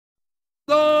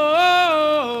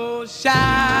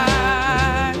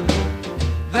shy.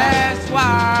 That's why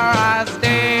I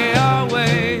stay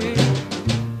away.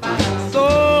 So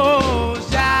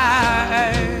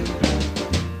shy,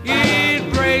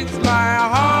 it breaks my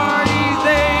heart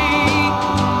easy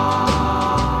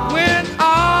when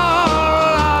all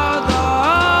of the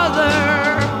others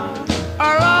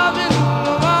are loving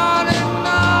one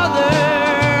another.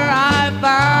 I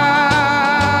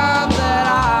find that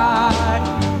I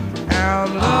am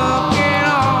looking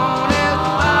on and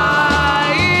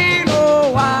I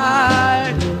know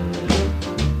why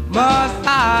must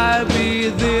I be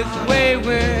this way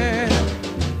when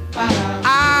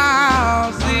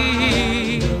I'll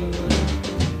see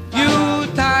you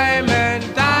time and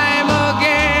time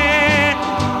again.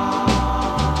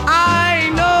 I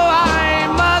know I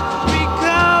must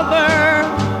recover,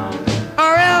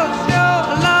 or else your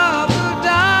love will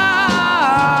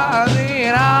die,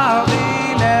 and I'll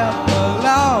be left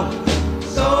alone,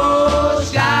 so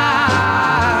shy.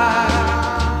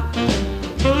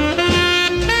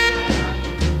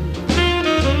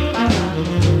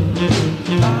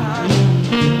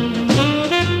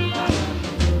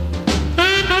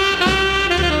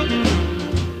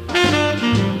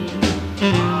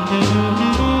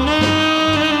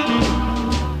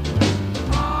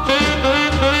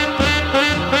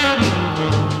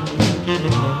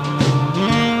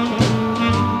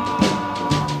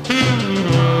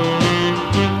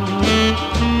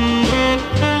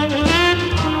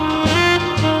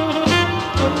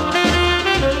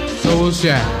 So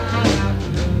shy.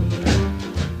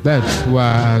 That's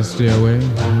why I stay away.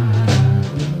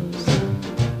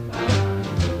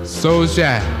 So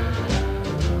shy,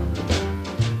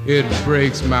 it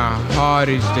breaks my heart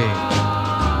each day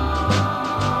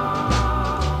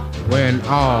when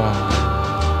all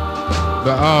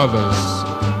the others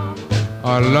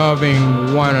are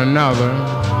loving one another.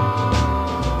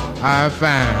 I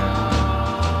find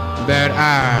that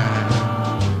I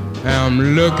am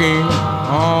looking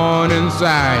on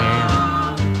inside